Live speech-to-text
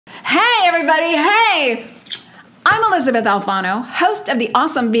Hey, everybody. Hey. I'm Elizabeth Alfano, host of the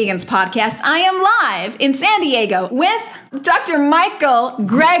Awesome Vegans podcast. I am live in San Diego with Dr. Michael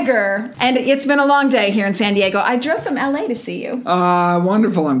Greger. And it's been a long day here in San Diego. I drove from LA to see you.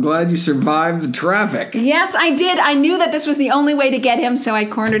 Wonderful. I'm glad you survived the traffic. Yes, I did. I knew that this was the only way to get him, so I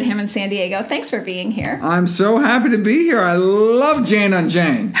cornered him in San Diego. Thanks for being here. I'm so happy to be here. I love Jane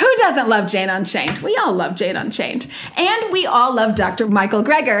Unchained. Who doesn't love Jane Unchained? We all love Jane Unchained. And we all love Dr. Michael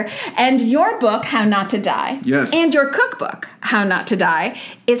Greger. And your book, How Not to Die. Yes. And your cookbook, How Not to Die,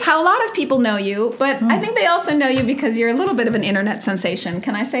 is how a lot of people know you, but I think they also know you because you're a little bit of an internet sensation.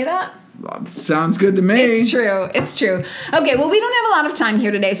 Can I say that? Sounds good to me. It's true. It's true. Okay, well, we don't have a lot of time here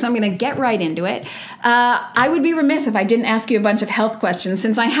today, so I'm going to get right into it. I would be remiss if I didn't ask you a bunch of health questions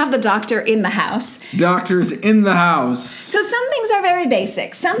since I have the doctor in the house. Doctor's in the house. So some things are very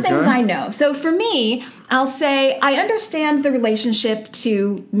basic. Some things I know. So for me, I'll say I understand the relationship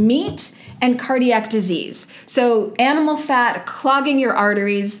to meat and cardiac disease. So animal fat clogging your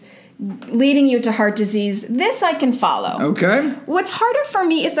arteries, leading you to heart disease. This I can follow. Okay. What's harder for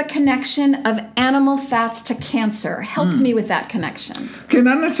me is the connection of animal fats to cancer. Help me with that connection. Okay,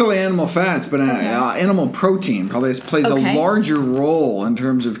 not necessarily animal fats, but animal protein probably plays a larger role in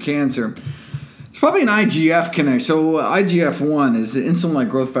terms of cancer. It's probably an IGF connection. So IGF-1 is the insulin-like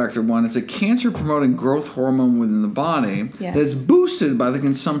growth factor 1. It's a cancer-promoting growth hormone within the body that's boosted by the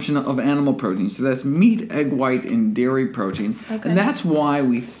consumption of animal protein. So that's meat, egg white, and dairy protein. Okay. And that's why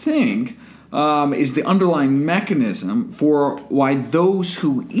we think is the underlying mechanism for why those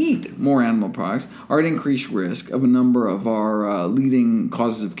who eat more animal products are at increased risk of a number of our leading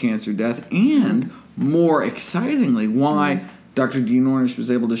causes of cancer death, and more excitingly, why Dr. Dean Ornish was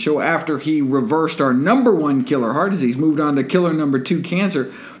able to show after he reversed our number one killer, heart disease, moved on to killer number 2,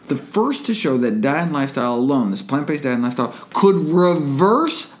 cancer, the first to show that diet and lifestyle alone, this plant-based diet and lifestyle, could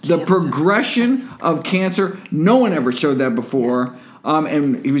reverse the progression of cancer. No one ever showed that before.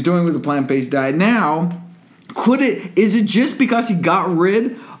 And he was doing it with a plant-based diet. Now, is it just because he got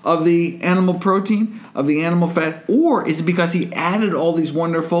rid of the animal protein, of the animal fat, or is it because he added all these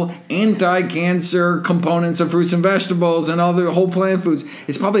wonderful anti-cancer components of fruits and vegetables and all the whole plant foods?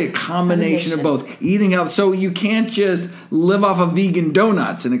 It's probably a combination of both. Eating health, so you can't just live off of vegan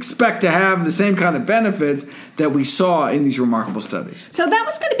donuts and expect to have the same kind of benefits that we saw in these remarkable studies. So that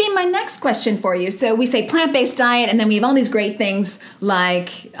was going to be my next question for you. So we say plant-based diet, and then we have all these great things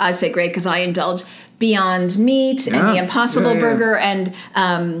like, I say great because I indulge, Beyond Meat and the Impossible Burger, and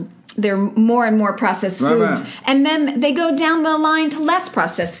they're more and more processed foods. Right. And then they go down the line to less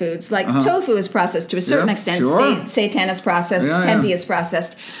processed foods, like tofu is processed to a certain extent, seitan is processed, tempeh is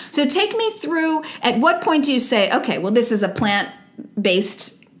processed. So take me through, at what point do you say, okay, well, this is a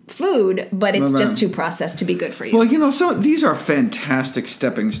plant-based food, but it's just too processed to be good for you? Well, so these are fantastic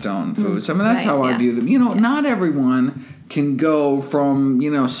stepping stone foods. I mean, that's how I view them. Not everyone can go from,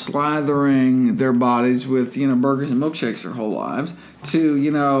 slathering their bodies with, burgers and milkshakes their whole lives to,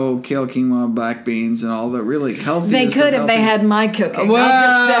 kale, quinoa, black beans, and all the really healthy. They could if they had my cooking.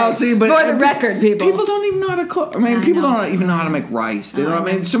 Well, for the record, people don't even know how to cook. I mean, people don't even know how to make rice. They don't. I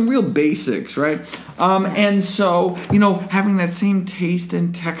mean, some real basics, right? And so, having that same taste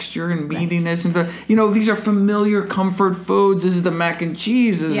and texture and meatiness, and these are familiar comfort foods. This is the mac and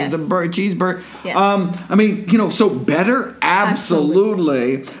cheese. This is the cheeseburger. Yes. So better.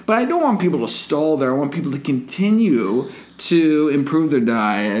 Absolutely. But I don't want people to stall there. I want people to continue to improve their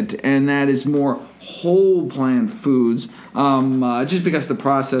diet, and that is more whole plant foods, just because the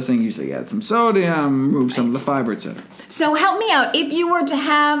processing usually adds some sodium, removes some of the fiber, etc. So help me out. If you were to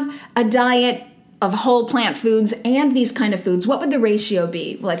have a diet of whole plant foods and these kind of foods, what would the ratio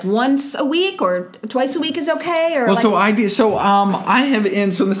be? Like once a week or twice a week is okay? Or I have in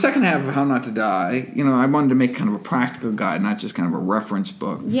the second half of How Not to Die, I wanted to make kind of a practical guide, not just kind of a reference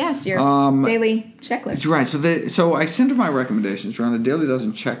book. Yes, your daily checklist. Right. So I center my recommendations around a daily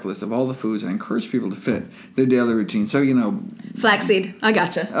dozen checklist of all the foods I encourage people to fit their daily routine. So, flaxseed. I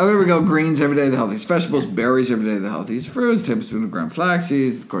gotcha. Oh, there we go. Greens every day, the healthiest vegetables. Berries every day, the healthiest fruits. Tablespoon of ground flax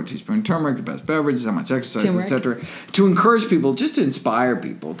seeds. Quarter teaspoon turmeric, the best beverage. How much exercise, etc., to encourage people, just to inspire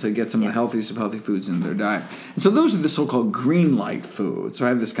people to get some of the healthiest of healthy foods into their diet. And so those are the so-called green light foods. So I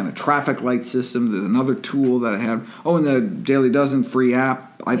have this kind of traffic light system. There's another tool that I have. And the Daily Dozen free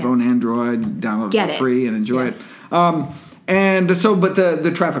app, iPhone, Android, download it for free and enjoy it. But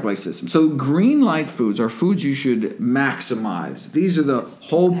the traffic light system. So green light foods are foods you should maximize. These are the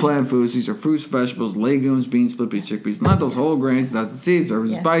whole plant foods. These are fruits, vegetables, legumes, beans, split peas, chickpeas, not those whole grains, nuts and seeds,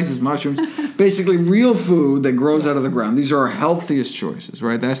 herbs, spices, mushrooms. Basically real food that grows out of the ground. These are our healthiest choices,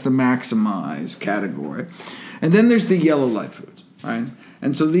 right? That's the maximize category. And then there's the yellow light foods, right?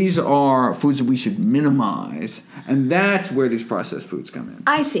 And so these are foods that we should minimize, and that's where these processed foods come in.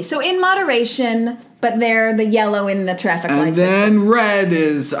 I see. So in moderation, but they're the yellow in the traffic light And then system. red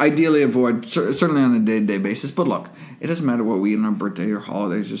is ideally avoid, certainly on a day-to-day basis. But look, it doesn't matter what we eat on our birthday or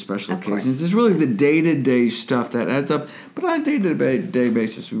holidays or special occasions. It's really the day-to-day stuff that adds up. But on a day-to-day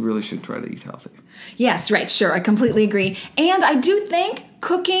basis, we really should try to eat healthy. Yes, right, sure. I completely agree. And I do think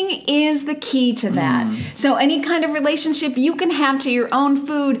cooking is the key to that. So any kind of relationship you can have to your own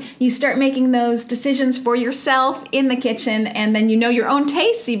food, you start making those decisions for yourself in the kitchen, and then you know your own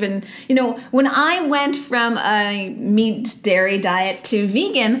tastes even. You know, when I went from a meat dairy diet to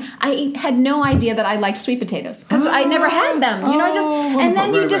vegan, I had no idea that I liked sweet potatoes because I never had them. You know, and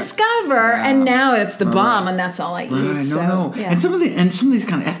then you discover, and now it's the bomb, and that's all I eat. Right, so, no. Yeah. And some of these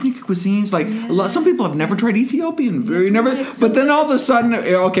kind of ethnic cuisines, like some people have never tried Ethiopian, but then all of a sudden,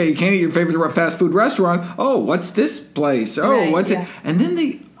 okay, you can't eat your favorite fast food restaurant. Oh, what's this place? Oh, what's it? And then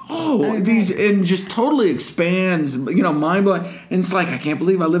these and just totally expands, mind blowing. And it's like, I can't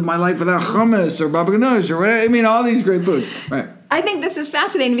believe I lived my life without hummus or baba ganoush or whatever. I mean, all these great foods. Right. I think this is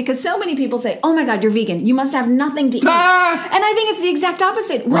fascinating because so many people say, oh my God, you're vegan. You must have nothing to eat. And I think it's the exact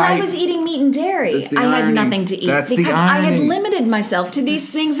opposite. When I was eating meat and dairy, I had nothing to eat because I had limited myself to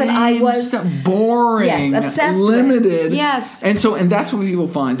these things that I was boring, obsessed limited. With. Yes. And that's what people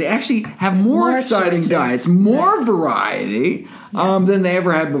find. They actually have more exciting choices. Diets, more variety than they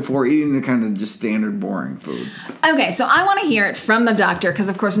ever had before eating the kind of just standard boring food. Okay, so I want to hear it from the doctor because,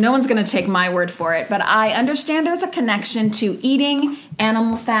 of course, no one's going to take my word for it. But I understand there's a connection to eating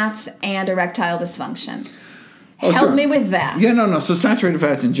animal fats and erectile dysfunction. Help me with that. Yeah, no. So saturated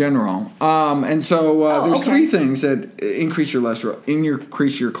fats in general. There's three things that increase your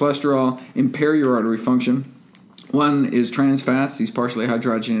cholesterol, impair your artery function. One is trans fats, these partially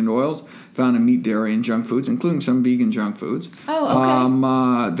hydrogenated oils found in meat, dairy, and junk foods, including some vegan junk foods.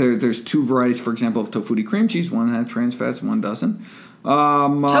 Oh, okay. There's two varieties, for example, of tofu cream cheese. One has trans fats, one doesn't.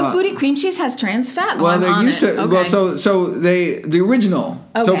 Tofu cream cheese has trans fat. Well, they used to. Okay. Well, so the original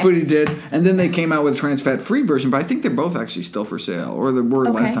tofu did, and then they came out with a trans fat free version. But I think they're both actually still for sale, or they were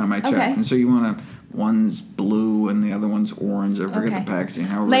last time I checked. Okay. And so you want to. One's blue and the other one's orange. I forget the packaging.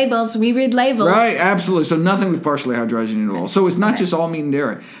 However, labels. We read labels. Right, absolutely. So nothing with partially hydrogenated oil. So it's not just all meat and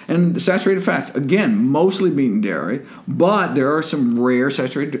dairy. And the saturated fats, again, mostly meat and dairy, but there are some rare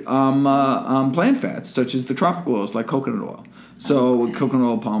saturated plant fats, such as the tropical oils like coconut oil. So coconut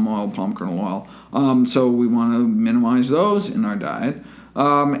oil, palm kernel oil. So we want to minimize those in our diet.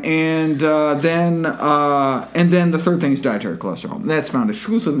 Then the third thing is dietary cholesterol. That's found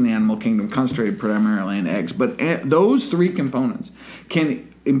exclusively in the animal kingdom, concentrated primarily in eggs. But those three components can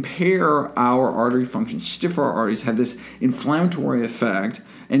impair our artery function, stiff our arteries, have this inflammatory effect,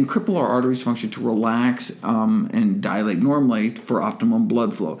 and cripple our arteries' function to relax and dilate normally for optimum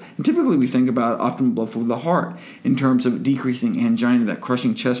blood flow. And typically we think about optimum blood flow of the heart in terms of decreasing angina, that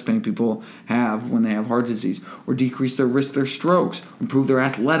crushing chest pain people have when they have heart disease, or decrease their risk of their strokes, improve their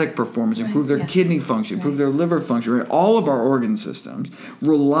athletic performance, improve their kidney function, improve their liver function. Right? All of our organ systems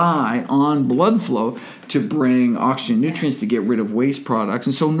rely on blood flow to bring oxygen, nutrients, to get rid of waste products.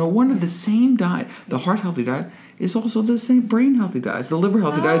 And so no wonder the same diet, the heart healthy diet, is also the same brain healthy diet, the liver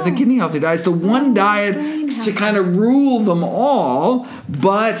healthy diet, the kidney healthy diet, the one diet to kind of rule them all.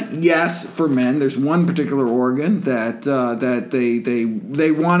 But yes, for men, there's one particular organ that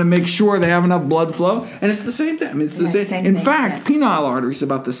they want to make sure they have enough blood flow, and it's the same thing. I mean, it's the same. In fact, penile artery is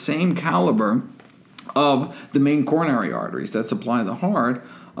about the same caliber of the main coronary arteries that supply the heart.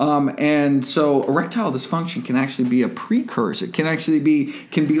 And so erectile dysfunction can actually be a precursor. It can actually be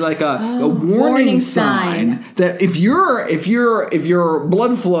like a warning sign that if your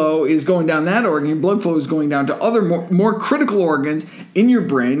blood flow is going down that organ, your blood flow is going down to other more critical organs in your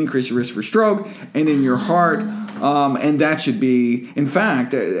brain, increase your risk for stroke, and in your heart. And that should be, in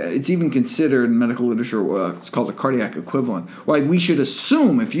fact, it's even considered in medical literature, it's called a cardiac equivalent. Like we should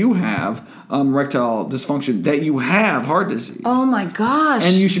assume if you have erectile dysfunction that you have heart disease. Oh my gosh.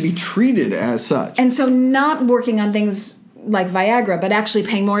 And you should be treated as such. And so not working on things like Viagra, but actually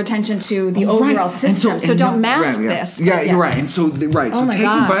paying more attention to the overall system. So don't mask this. Yeah, you're right. And so taking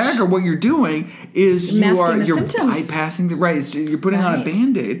Viagra, what you're doing is you're bypassing you're putting on a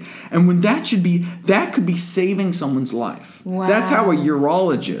Band-Aid. And when that could be saving someone's life. Wow. That's how a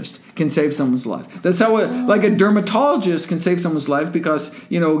urologist can save someone's life. That's how a dermatologist can save someone's life because,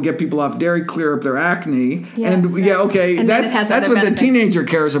 get people off dairy, clear up their acne. Yes, and that's what the teenager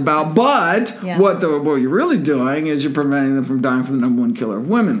cares about. But what you're really doing is you're preventing them from dying from the number one killer of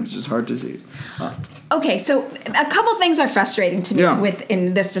women, which is heart disease. Okay, so a couple things are frustrating to me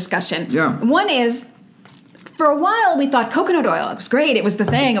in this discussion. Yeah. One is, for a while we thought coconut oil, it was great, it was the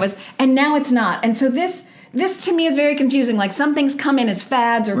thing, and now it's not. And so this to me is very confusing. Like some things come in as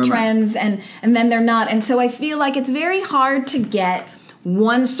fads or trends and then they're not. And so I feel like it's very hard to get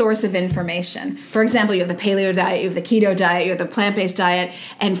one source of information. For example, you have the paleo diet, you have the keto diet, you have the plant-based diet.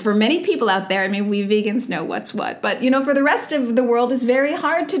 And for many people out there, I mean, we vegans know what's what. But, for the rest of the world, it's very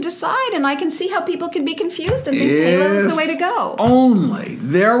hard to decide. And I can see how people can be confused and think paleo is the way to go. Only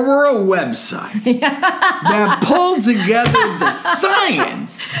there were a website that pulled together the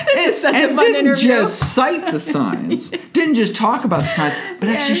science. This is such a fun interview. Didn't just cite the science, didn't just talk about the science, but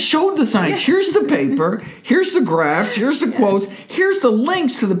actually showed the science. Here's the paper, here's the graphs, here's the quotes, here's the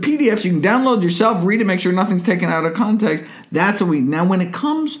links to the PDFs you can download yourself, read it, make sure nothing's taken out of context. That's what now when it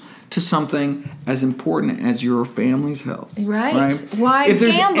comes to something as important as your family's health. Right. Why if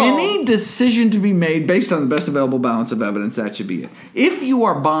there's gamble? any decision to be made based on the best available balance of evidence, that should be it. If you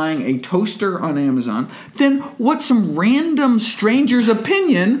are buying a toaster on Amazon, then what's some random stranger's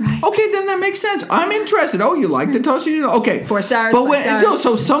opinion? Right. Okay, then that makes sense. I'm interested. Oh, you like the toaster? Okay. 4 stars, but 5 stars.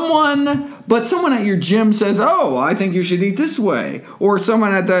 So someone at your gym says, oh, I think you should eat this way. Or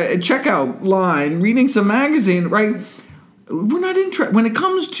someone at the checkout line reading some magazine, right? We're not interested. When it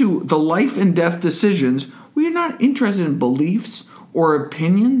comes to the life and death decisions, we are not interested in beliefs or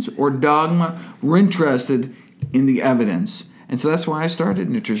opinions or dogma. We're interested in the evidence. And so that's why I started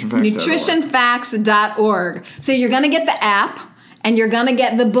nutritionfacts.org. Nutritionfacts.org. So you're going to get the app and you're going to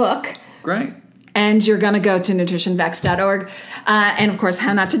get the book. Great. And you're going to go to nutritionfacts.org. And of course,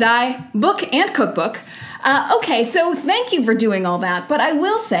 How Not to Die, book and cookbook. Okay, so thank you for doing all that. But I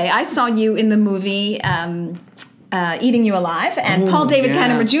will say, I saw you in the movie Eating You Alive, and Paul David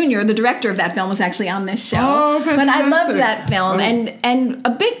Kahneman Jr., the director of that film, was actually on this show. Oh, fantastic. But I loved that film, and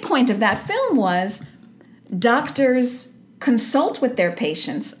a big point of that film was doctors consult with their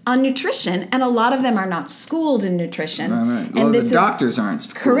patients on nutrition, and a lot of them are not schooled in nutrition. Right. And the doctors aren't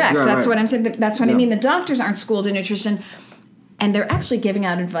schooled. Correct. That's what I'm saying. That's what I mean. The doctors aren't schooled in nutrition. And they're actually giving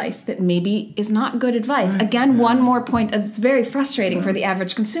out advice that maybe is not good advice. Right. Again, one more point. It's very frustrating for the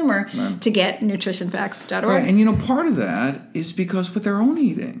average consumer to get nutritionfacts.org. Right, and part of that is because with their own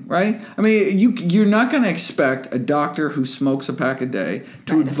eating, right? I mean, you're not going to expect a doctor who smokes a pack a day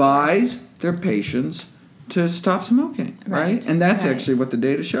to advise their patients to stop smoking, right? And that's actually what the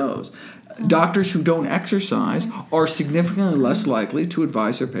data shows. Doctors who don't exercise are significantly less likely to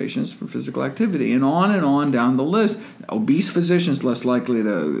advise their patients for physical activity, and on down the list. Obese physicians less likely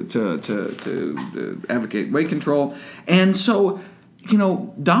to advocate weight control, and so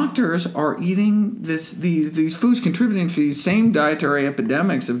doctors are eating these foods contributing to these same dietary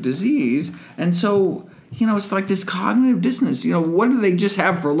epidemics of disease, and so. It's like this cognitive dissonance. What do they just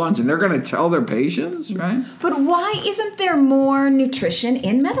have for lunch? And they're going to tell their patients, right? But why isn't there more nutrition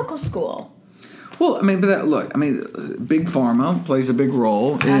in medical school? Well, big pharma plays a big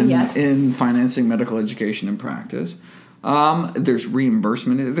role in financing medical education and practice. There's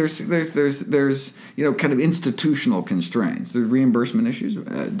reimbursement. There's kind of institutional constraints. There's reimbursement issues.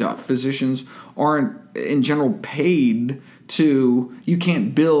 Physicians aren't in general paid you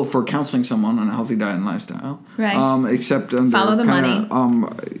can't bill for counseling someone on a healthy diet and lifestyle, right? Except under follow the money.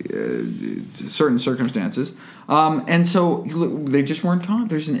 Certain circumstances, and so they just weren't taught.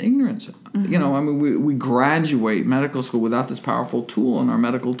 There's an ignorance. We graduate medical school without this powerful tool in our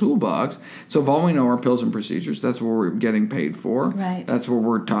medical toolbox. So if all we know are pills and procedures, that's what we're getting paid for. Right. That's what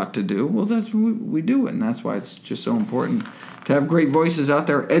we're taught to do. Well, that's what we do, and that's why it's just so important to have great voices out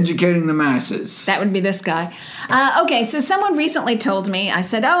there educating the masses. That would be this guy. Okay, so someone recently told me, I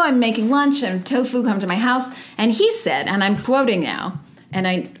said, I'm making lunch and tofu come to my house. And he said, and I'm quoting now,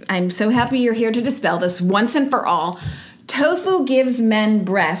 and I'm so happy you're here to dispel this once and for all, tofu gives men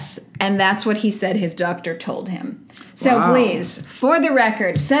breasts, and that's what he said his doctor told him. So please, for the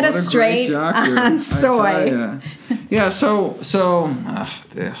record, set us straight on soy.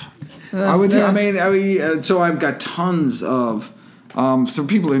 So I've got tons of, for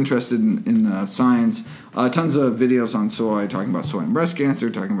people interested in science, tons of videos on soy, talking about soy and breast cancer,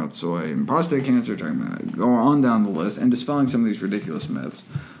 talking about soy and prostate cancer, talking about going on down the list, and dispelling some of these ridiculous myths.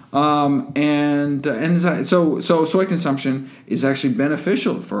 So soy consumption is actually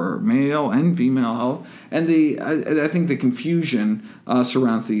beneficial for male and female health, and I think the confusion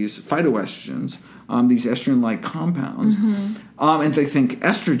surrounds these phytoestrogens. These estrogen-like compounds, and they think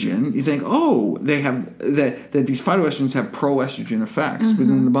estrogen. You think, they have that these phytoestrogens have pro-estrogen effects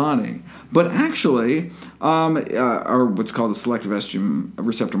within the body, but actually, are what's called a selective estrogen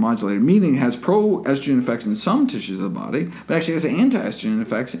receptor modulator, meaning it has pro-estrogen effects in some tissues of the body, but actually has anti-estrogen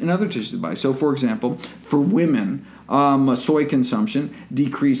effects in other tissues of the body. So, for example, for women, Soy consumption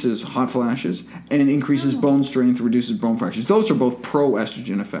decreases hot flashes and increases bone strength, reduces bone fractures. Those are both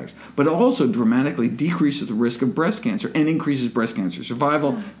pro-estrogen effects. But it also dramatically decreases the risk of breast cancer and increases breast cancer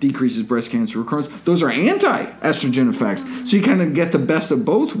survival, decreases breast cancer recurrence. Those are anti-estrogen effects. So you kind of get the best of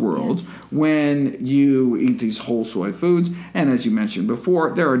both worlds when you eat these whole soy foods. And as you mentioned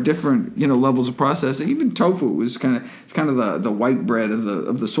before, there are different levels of processing. Even tofu is kind of the white bread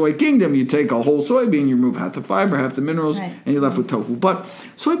of the soy kingdom. You take a whole soybean, you remove half the fiber, half the minerals, and you're left with tofu. But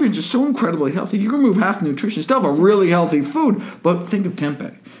soybeans are so incredibly healthy. You remove half the nutrition, you still have a really healthy food. But think of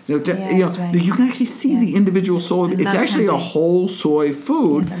tempeh. You can actually see the individual soy. It's actually tempeh. A whole soy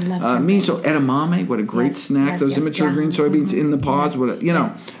food. Yes, I love miso edamame, what a great snack. Those immature green soybeans in the pods.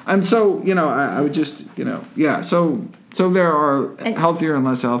 And so I would just So there are healthier and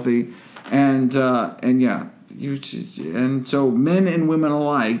less healthy, and so men and women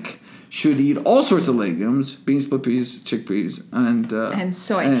alike should eat all sorts of legumes, beans, split peas, chickpeas, and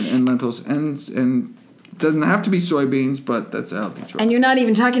soy and lentils, and it doesn't have to be soybeans, but that's a healthy choice. And you're not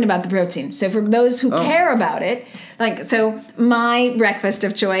even talking about the protein. So for those who care about it, my breakfast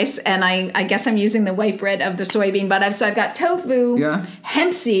of choice, and I guess I'm using the white bread of the soybean, but I've got tofu,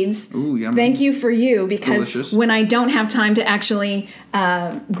 hemp seeds. Ooh, yummy. Thank you for you, because delicious. When I don't have time to actually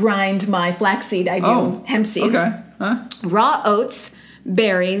grind my flaxseed, I do hemp seeds. Okay. Raw oats,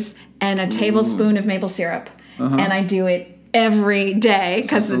 berries, and a tablespoon of maple syrup. And I do it every day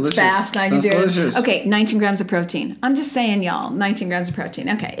because it's fast and I can do it. Okay, 19 grams of protein. I'm just saying, y'all, 19 grams of protein.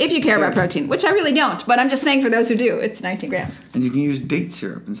 Okay, if you care about protein, which I really don't, but I'm just saying for those who do, it's 19 grams. And you can use date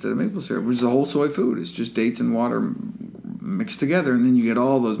syrup instead of maple syrup, which is a whole soy food. It's just dates and water mixed together, and then you get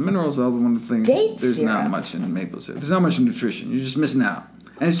all those minerals, all the wonderful things. There's not much in maple syrup. There's not much nutrition. You're just missing out.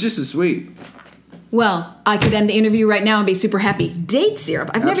 And it's just as sweet. Well, I could end the interview right now and be super happy. Date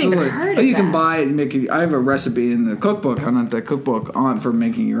syrup. I've never even heard of that. You can buy it and make it. I have a recipe in the cookbook, for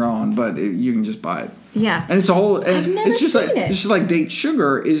making your own, but you can just buy it. Yeah. And it's a whole. I've never seen it. It's just like date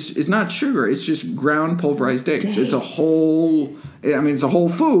sugar is not sugar. It's just ground pulverized dates. It's a whole. It's a whole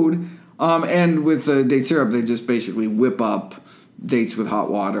food. And with the date syrup, they just basically whip up dates with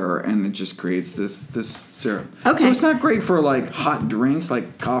hot water, and it just creates this syrup. Okay. So it's not great for hot drinks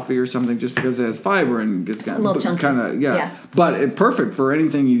like coffee or something, just because it has fiber and gets a little chunky. But perfect for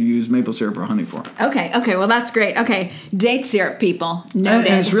anything you use maple syrup or honey for. Okay. Well, that's great. Okay, date syrup, people. And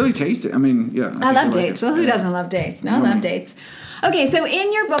it's really tasty. I love dates. Well, who doesn't love dates? No, I love dates. Okay, so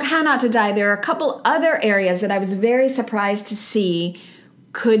in your book, How Not to Die, there are a couple other areas that I was very surprised to see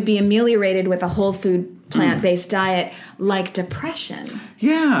could be ameliorated with a whole food plant-based diet, like depression.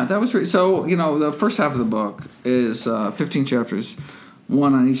 Yeah, that was great. So, the first half of the book is 15 chapters,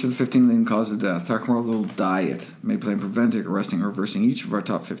 one on each of the 15 leading causes of death. Talking about a little diet, maybe preventing, arresting, or reversing each of our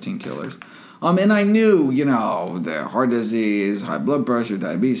top 15 killers. And I knew, the heart disease, high blood pressure,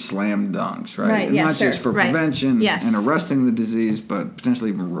 diabetes, slam dunks, right? Right, Not just for prevention and arresting the disease, but potentially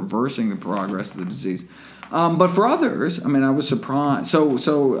even reversing the progress of the disease. But for others, I was surprised. So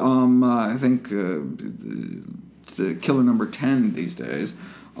I think the killer number 10 these days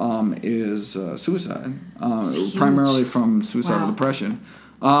is suicide, primarily from suicidal depression.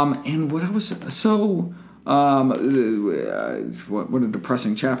 And what I was what a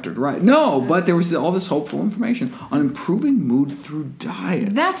depressing chapter to write. No, but there was all this hopeful information on improving mood through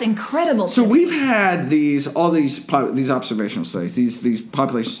diet. That's incredible. So we've had these observational studies, these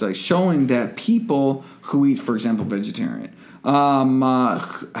population studies showing that people who eat, for example, vegetarian,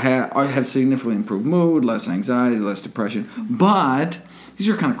 have significantly improved mood, less anxiety, less depression. But these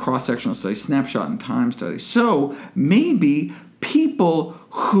are kind of cross-sectional studies, snapshot in time studies. So maybe people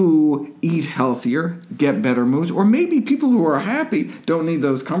who eat healthier get better moods, or maybe people who are happy don't need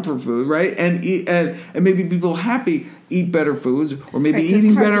those comfort foods, right? And maybe people happy eat better foods, or maybe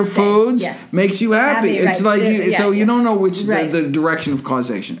eating better foods makes you happy. It's you don't know which the direction of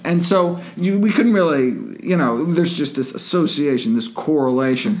causation, and so we couldn't really, there's just this association, this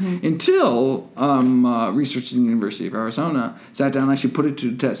correlation until researchers in the University of Arizona sat down and actually put it to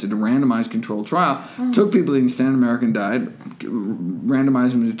the test. Did a randomized controlled trial, took people eating standard American diet,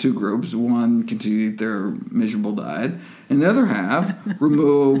 randomized them into two groups. One continued their miserable diet, and the other half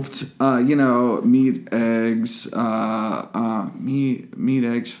removed, meat, eggs,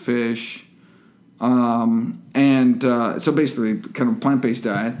 fish, and so basically kind of plant-based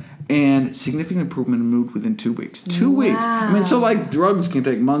diet. and significant improvement in mood within 2 weeks. 2 weeks. I mean, so like drugs can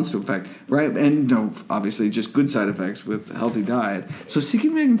take months to affect, right? And obviously just good side effects with a healthy diet. So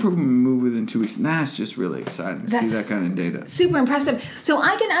significant improvement in mood within 2 weeks. And that's just really exciting to see that kind of data. Super impressive. So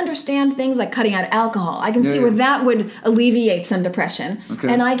I can understand things like cutting out alcohol. I can see where that would alleviate some depression. Okay.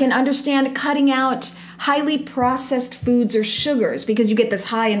 And I can understand cutting out highly processed foods or sugars because you get this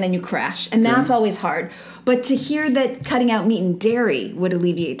high and then you crash. And that's always hard. But to hear that cutting out meat and dairy would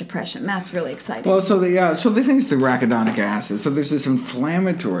alleviate depression, that's really exciting. Well, so the thing's the arachidonic acid. So there's this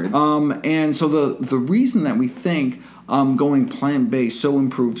inflammatory. And so the reason that we think going plant-based so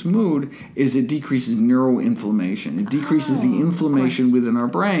improves mood is it decreases neuroinflammation. It decreases the inflammation within our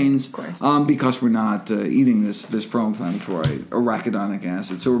brains because we're not eating this pro-inflammatory arachidonic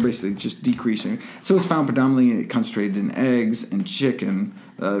acid. So we're basically just decreasing. So it's found predominantly concentrated in eggs and chicken,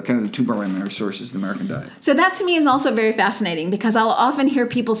 kind of the two primary sources of the American diet. So that to me is also very fascinating because I'll often hear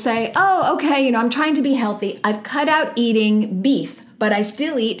people say, oh, okay, I'm trying to be healthy. I've cut out eating beef, but I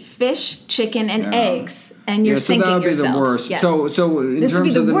still eat fish, chicken, and eggs. And you're sinking yourself. That would be the worst. Yes. So in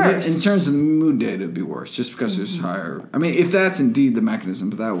terms of the mood data, it'd be worse just because there's higher. I mean, if that's indeed the mechanism,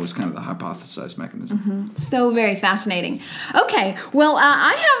 but that was kind of the hypothesized mechanism. So very fascinating. Okay, well,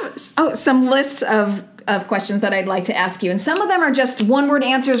 I have some lists of questions that I'd like to ask you. And some of them are just one-word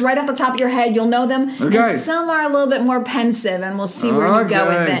answers right off the top of your head. You'll know them. Okay. And some are a little bit more pensive, and we'll see where you go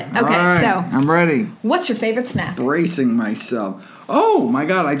with it. Okay, right. So I'm ready. What's your favorite snack? Bracing myself. Oh, my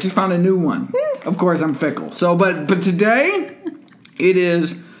God, I just found a new one. Of course, I'm fickle. So, but today, it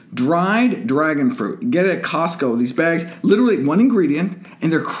is dried dragon fruit. You get it at Costco, these bags, literally one ingredient,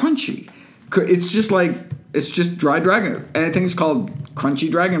 and they're crunchy. It's just dried dragon. And I think it's called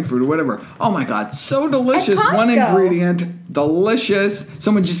crunchy dragon fruit or whatever. Oh my God, so delicious. One ingredient, delicious.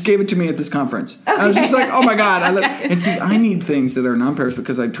 Someone just gave it to me at this conference. Okay. I was just like, oh my God. And see, I need things that are non-perishable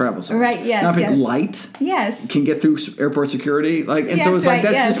because I travel so much. Right, yes. Now if it's light, can get through airport security. So it's like,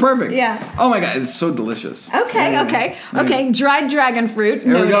 that's just perfect. Yeah. Oh my God, it's so delicious. Okay, dried dragon fruit.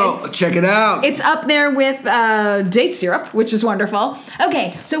 There we go. Check it out. It's up there with date syrup, which is wonderful.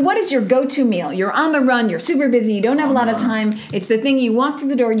 Okay, so what is your go-to meal? You're on the run, you're super busy, you don't have a lot of time. It's the thing you walk through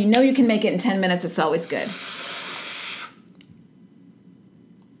the door, you know you can make it in 10 minutes. It's always good.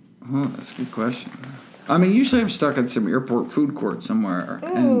 Oh, that's a good question. I mean, usually I'm stuck at some airport food court somewhere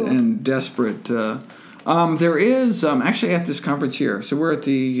and desperate. There is actually at this conference here. So we're at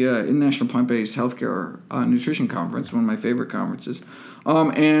the International Plant-Based Healthcare Nutrition Conference, one of my favorite conferences.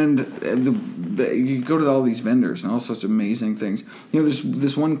 And you go to all these vendors and all sorts of amazing things. There's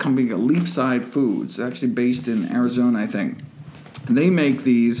this one company, Leafside Foods, actually based in Arizona, I think. And they make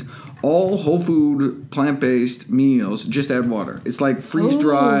these all whole food plant-based meals. Just add water. It's like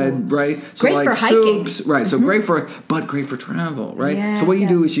freeze-dried, right? So great like for hiking. Soups, right? So great for travel, right? Yes, so what you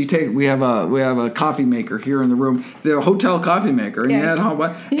do is you take. We have a coffee maker here in the room. They're a hotel coffee maker, and you add hot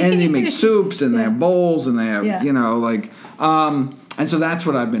water, and they make soups, and they have bowls, and they have and so that's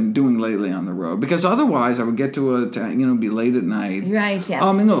what I've been doing lately on the road because otherwise I would get to be late at night. Right. Yes.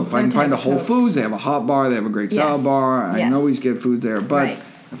 If I can find a Whole Foods, they have a hot bar, they have a great salad bar. I can always get food there, but. Right.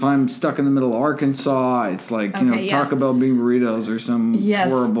 If I'm stuck in the middle of Arkansas, it's like, Taco Bell bean burritos or some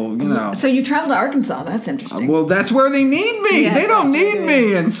horrible, So you travel to Arkansas. That's interesting. Well, that's where they need me. Yes, they don't need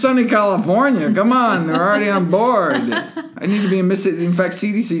me in sunny California. Come on. They're already on board. I need to be in Mississippi. In fact,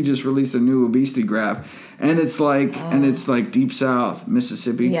 CDC just released a new obesity graph. And it's like deep south,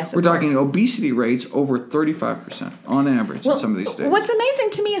 Mississippi. Yes, we're talking obesity rates over 35% on average in some of these states. What's amazing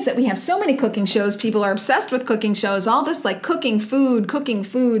to me is that we have so many cooking shows. People are obsessed with cooking shows. All this like cooking food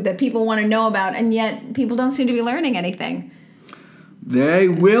that people want to know about, and yet people don't seem to be learning anything. They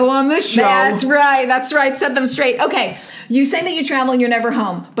will on this show. That's right. Set them straight. Okay. You say that you travel and you're never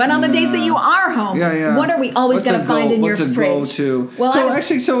home, but on the days that you are home, what are we always going to find in your fridge? What's a go-to? Well,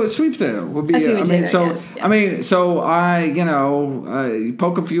 so a sweet potato would be. You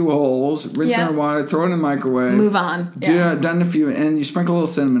poke a few holes, rinse it in water, throw it in the microwave, move on. Done a few, and you sprinkle a little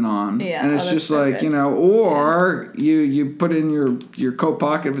cinnamon on, and it's just like or you put in your coat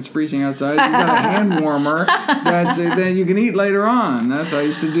pocket if it's freezing outside. You got a hand warmer then you can eat later on. I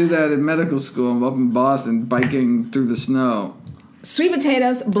used to do that in medical school up in Boston, biking through the snow. Sweet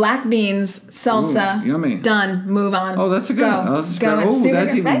potatoes, black beans, salsa. Ooh, yummy. Done. Move on. Oh, that's a good.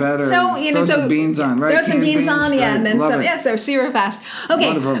 That's even better. So throw some beans on, right? Throw some beans on, and then some. Yeah, so super fast.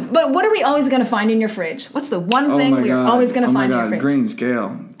 Okay, wonderful. But what are we always going to find in your fridge? What's the one thing we're always going to find in your fridge? Greens,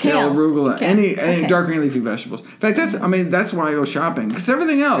 kale, arugula, any dark green leafy vegetables. In fact, that's why I go shopping because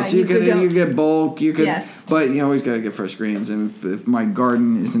everything else you get bulk, but you always got to get fresh greens. And if my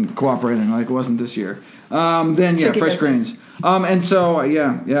garden isn't cooperating like it wasn't this year. Then yeah, fresh grains. And so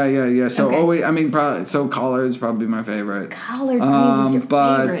yeah. So always, I mean, collards probably my favorite. Collard greens is your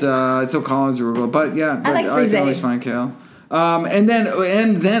favorite. So collards are real, but yeah, I like I can always frisee. find kale. And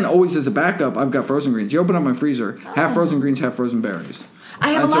then always as a backup, I've got frozen greens. You open up my freezer, half frozen greens, half frozen berries.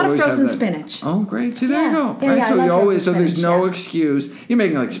 I have a lot of frozen spinach. Oh, great! See, there you go. Yeah, right, so you always there's no spinach, excuse. You're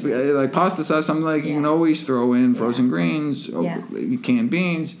making like pasta sauce. Something like you can always throw in frozen greens, or canned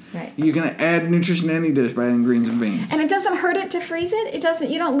beans. Right. You can add nutrition to any dish by adding greens and beans. And it doesn't hurt it to freeze it. It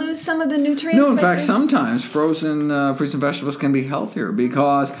doesn't. You don't lose some of the nutrients. No, in fact, sometimes frozen vegetables can be healthier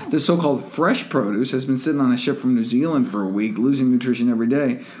because the so-called fresh produce has been sitting on a ship from New Zealand for a week, losing nutrition every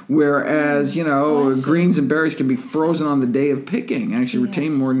day. Whereas greens and berries can be frozen on the day of picking and actually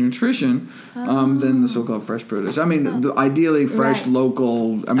retain more nutrition than the so-called fresh produce. I mean, ideally fresh,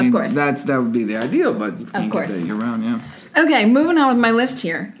 local. I mean, that would be the ideal, but you can't get that year-round. Yeah. Okay, moving on with my list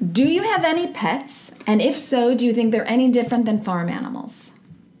here. Do you have any pets? And if so, do you think they're any different than farm animals?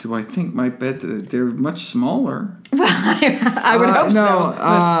 Do I think my pet? They're much smaller. Well, I would hope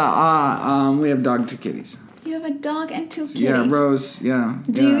so. We have dog, 2 kitties. You have a dog and 2 kitties. Yeah, Rose. Yeah.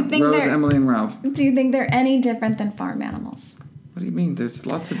 Do you think Rose, Emily, and Ralph? Do you think they're any different than farm animals? What do you mean? There's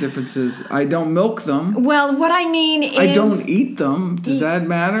lots of differences. I don't milk them. Well, what I mean is... I don't eat them. Does that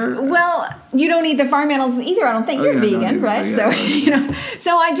matter? Well, you don't eat the farm animals either, I don't think. You're vegan, right? So,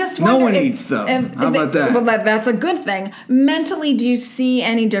 so I just wonder... No one eats them. How about that? Well, that's a good thing. Mentally, do you see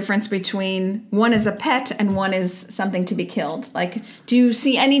any difference between one is a pet and one is something to be killed? Like, do you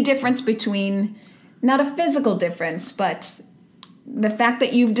see any difference between... Not a physical difference, but... The fact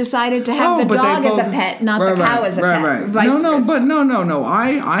that you've decided to have the dog as a pet, not the cow as a pet. Right. No.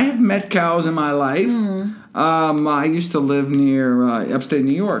 I have met cows in my life. I used to live near upstate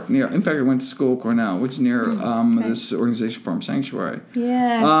New York. In fact, I went to school at Cornell, which is near this organization, Farm Sanctuary.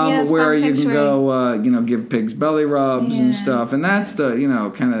 Yes, where Farm you Sanctuary. can go, give pigs belly rubs and stuff, and that's the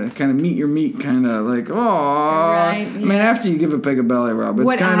kind of meet your meat kind of like I mean, after you give a pig a belly rub,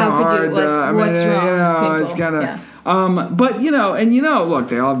 it's kind of hard. What's wrong? It's kind of. But look,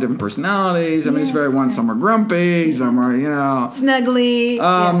 they all have different personalities. I mean, it's some are grumpy, some are snuggly.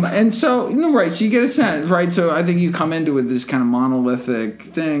 And so so you get a sense, right? So I think you come into it this kind of monolithic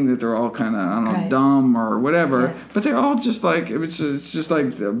thing that they're all kind of dumb or whatever, but they're all just like it's just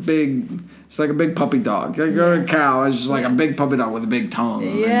like a big. It's like a big puppy dog. Like a cow is just like a big puppy dog with a big tongue.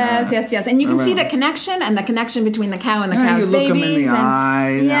 Yes. And you can see the connection and the connection between the cow and the cow's babies. You look them in the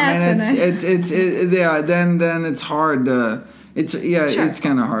eye. Yes, I mean, then it's hard to. It's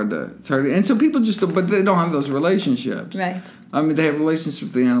kind of hard to. It's hard, and so people but they don't have those relationships. Right. I mean, they have relationships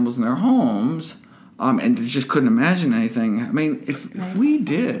with the animals in their homes, and they just couldn't imagine anything. I mean, if we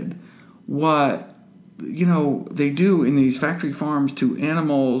did what they do in these factory farms to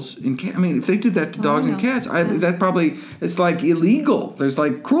animals I mean, if they did that to dogs and cats, that probably it's like illegal. There's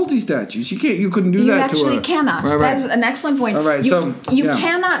like cruelty statutes. You couldn't do that to You actually cannot. Right. That is an excellent point. All right. You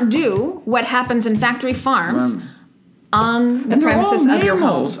cannot do what happens in factory farms on the premises of your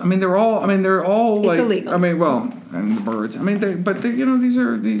home. I mean, they're all it's like illegal. I mean, and the birds. I mean, these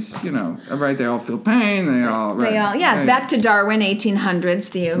right? They all feel pain. They all back to Darwin,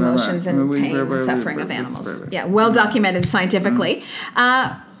 1800s, the emotions and pain and suffering of animals. Yeah, well documented scientifically.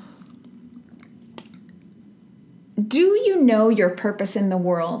 Do you know your purpose in the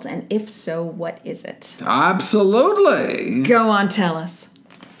world, and if so, what is it? Absolutely. Go on, tell us.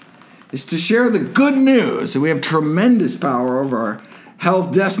 Is to share the good news that we have tremendous power over our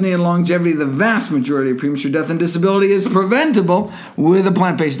health, destiny, and longevity. The vast majority of premature death and disability is preventable with a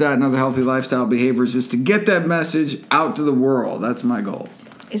plant-based diet and other healthy lifestyle behaviors. Is to get that message out to the world. That's my goal.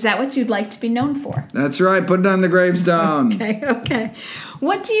 Is that what you'd like to be known for? That's right. Put it on the gravestone. Okay.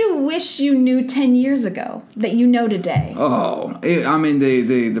 What do you wish you knew 10 years ago that you know today? I mean,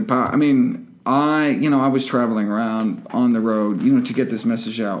 the power. I mean, I was traveling around on the road, to get this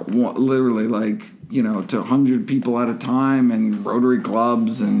message out, literally to 100 people at a time and Rotary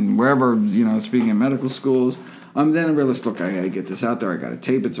clubs and wherever, speaking in medical schools. Then I realized, look, I got to get this out there. I got to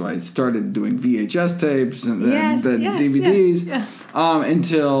tape it. So I started doing VHS tapes and then DVDs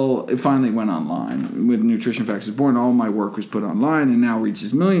until it finally went online with Nutrition Facts is Born. All my work was put online and now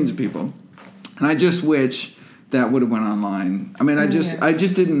reaches millions of people. And I just wish that would have went online. I mean, I just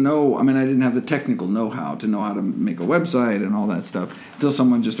didn't know. I mean, I didn't have the technical know-how to make a website and all that stuff until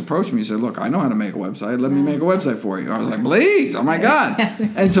someone just approached me and said, look, I know how to make a website. Let me make a website for you. I was like, please, oh my God.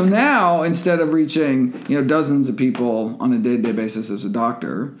 And so now, instead of reaching, dozens of people on a day-to-day basis as a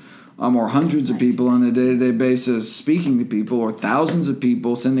doctor, or hundreds of people on a day-to-day basis speaking to people, or thousands of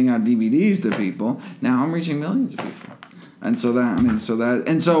people sending out DVDs to people, now I'm reaching millions of people. And so That's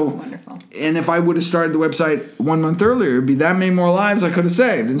wonderful. And if I would have started the website 1 month earlier, it'd be that many more lives I could have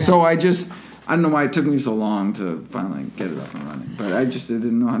saved. And so I don't know why it took me so long to finally get it up and running, but I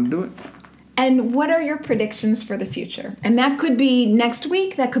didn't know how to do it. And what are your predictions for the future? And that could be next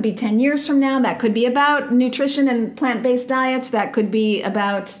week, that could be 10 years from now, that could be about nutrition and plant-based diets, that could be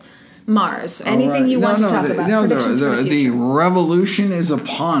about Mars. Anything you want to talk about. Predictions for the future. The revolution is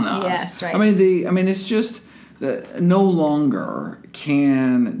upon us. Yes, right. It's just no longer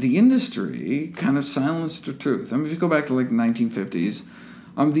can the industry kind of silence the truth. I mean, if you go back to like the 1950s,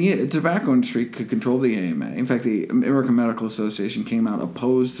 the tobacco industry could control the AMA. In fact, the American Medical Association came out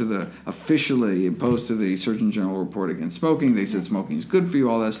officially opposed to the Surgeon General report against smoking. They said smoking is good for you,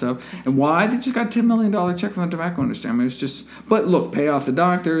 all that stuff. And why? They just got a $10 million check from the tobacco industry. I mean, it's just, but look, pay off the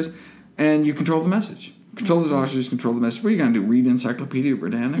doctors, and you control the message. Control the doctors, control the message. What are you going to do? Read Encyclopedia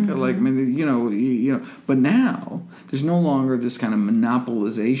Britannica? Like, I mean, but now there's no longer this kind of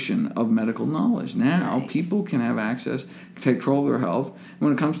monopolization of medical knowledge. Now people can have access, take control of their health. And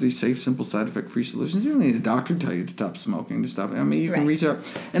when it comes to these safe, simple, side effect-free solutions, you don't need a doctor to tell you to stop smoking, to stop. I mean, you can reach out.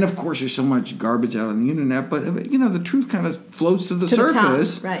 And of course, there's so much garbage out on the internet, but the truth kind of floats to the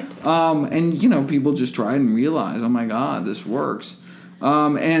surface. The top. Right. And people just try and realize, oh my God, this works.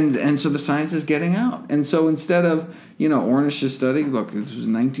 And so the science is getting out. And so instead of, Ornish's study, look, this was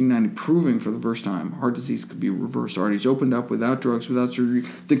 1990, proving for the first time heart disease could be reversed. Arteries opened up without drugs, without surgery.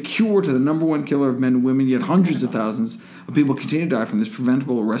 The cure to the number one killer of men and women, yet hundreds of thousands of people continue to die from this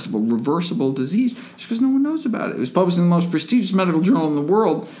preventable, arrestable, reversible disease just because no one knows about it. It was published in the most prestigious medical journal in the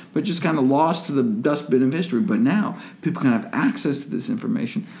world, but just kind of lost to the dustbin of history. But now people can have access to this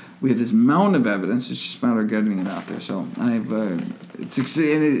information. We have this mountain of evidence. It's just a matter of getting it out there. So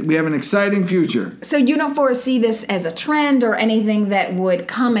we have an exciting future. So you don't foresee this as a trend or anything that would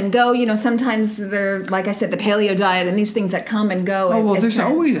come and go? Sometimes they're, like I said, the paleo diet and these things that come and go as there's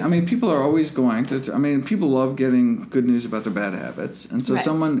trends. always, people are always going to, people love getting good news about their bad habits. And so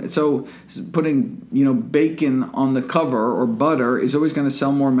putting, bacon on the cover or butter is always going to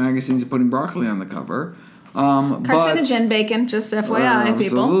sell more magazines than putting broccoli on the cover. Carcinogen bacon, just FYI,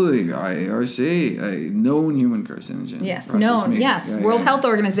 people. Absolutely, IRC, a known human carcinogen. Yes, known. Yes, World Health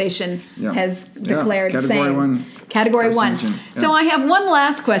Organization has declared Category 1. Category 1. Yeah. So I have one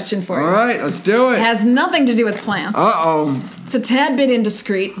last question for you. All right, let's do it. It has nothing to do with plants. Uh-oh. It's a tad bit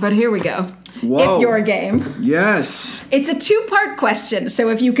indiscreet, but here we go. Whoa. If you're game. Yes. It's a 2-part question, so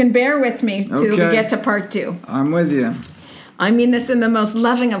if you can bear with me till we get to part 2. I'm with you. I mean this in the most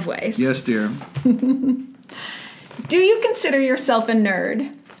loving of ways. Yes, dear. Do you consider yourself a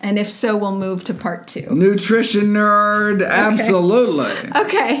nerd? And if so, we'll move to part 2. Nutrition nerd, absolutely.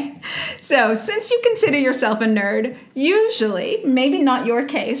 Okay. So, since you consider yourself a nerd, usually, maybe not your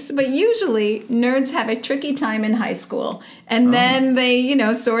case, but usually nerds have a tricky time in high school. And then they,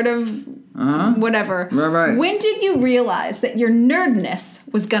 whatever. Right. When did you realize that your nerdness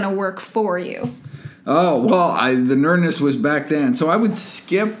was going to work for you? Oh, well, the nerdness was back then. So I would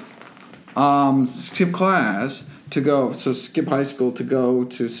skip class skip high school to go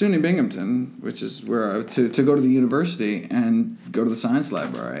to SUNY Binghamton, which is where to go to the university and go to the science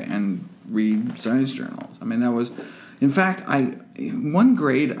library and read science journals. I mean, that was, in fact, one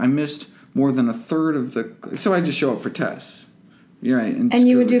grade I missed more than a third of so I just show up for tests. Yeah, and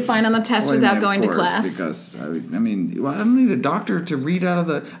you would do fine on the test without going to class? Because, I don't need a doctor to read out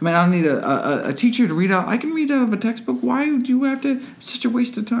of I don't need a teacher to read out. I can read out of a textbook. Why would you have to? It's such a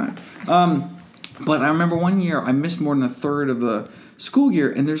waste of time. But I remember one year I missed more than a third of the school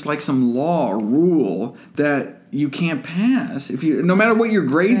year, and there's like some law or rule that you can't pass no matter what your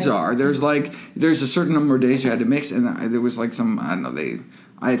grades are. There's a certain number of days you had to mix, and there was like some, I don't know,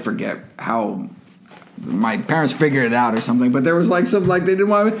 I forget how my parents figured it out or something, but there was like some, like they didn't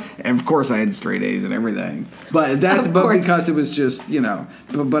want me, and of course I had straight A's and everything. But because it was just,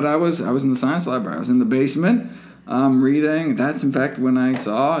 but I was in the science library. I was in the basement. Reading. That's, in fact, when I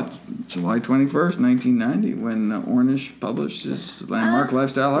saw July 21st, 1990, when Ornish published his landmark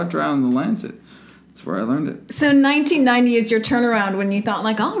lifestyle heart trial in The Lancet. That's where I learned it. So 1990 is your turnaround when you thought,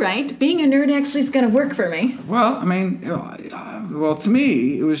 all right, being a nerd actually is going to work for me. Well, to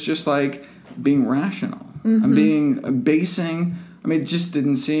me, it was just like being rational. Mm-hmm. It just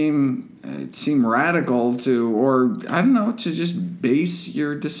didn't seem... seem radical to just base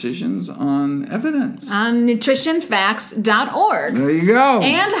your decisions on evidence. On nutritionfacts.org. There you go.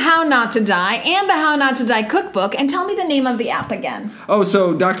 And How Not to Die, and the How Not to Die Cookbook. And tell me the name of the app again. Oh,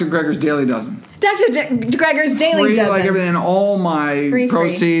 so Dr. Gregor's Daily Dozen. Gregor's Daily Free, Dozen. like everything, all my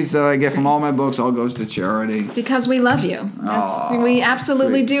proceeds that I get from all my books all goes to charity. Because we love you. We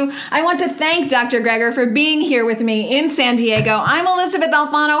absolutely do. I want to thank Dr. Gregor for being here with me in San Diego. I'm Elizabeth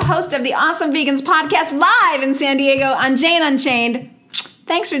Alfano, host of the Awesome Vegans podcast, live in San Diego on Jane Unchained.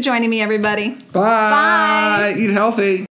 Thanks for joining me, everybody. Bye. Eat healthy.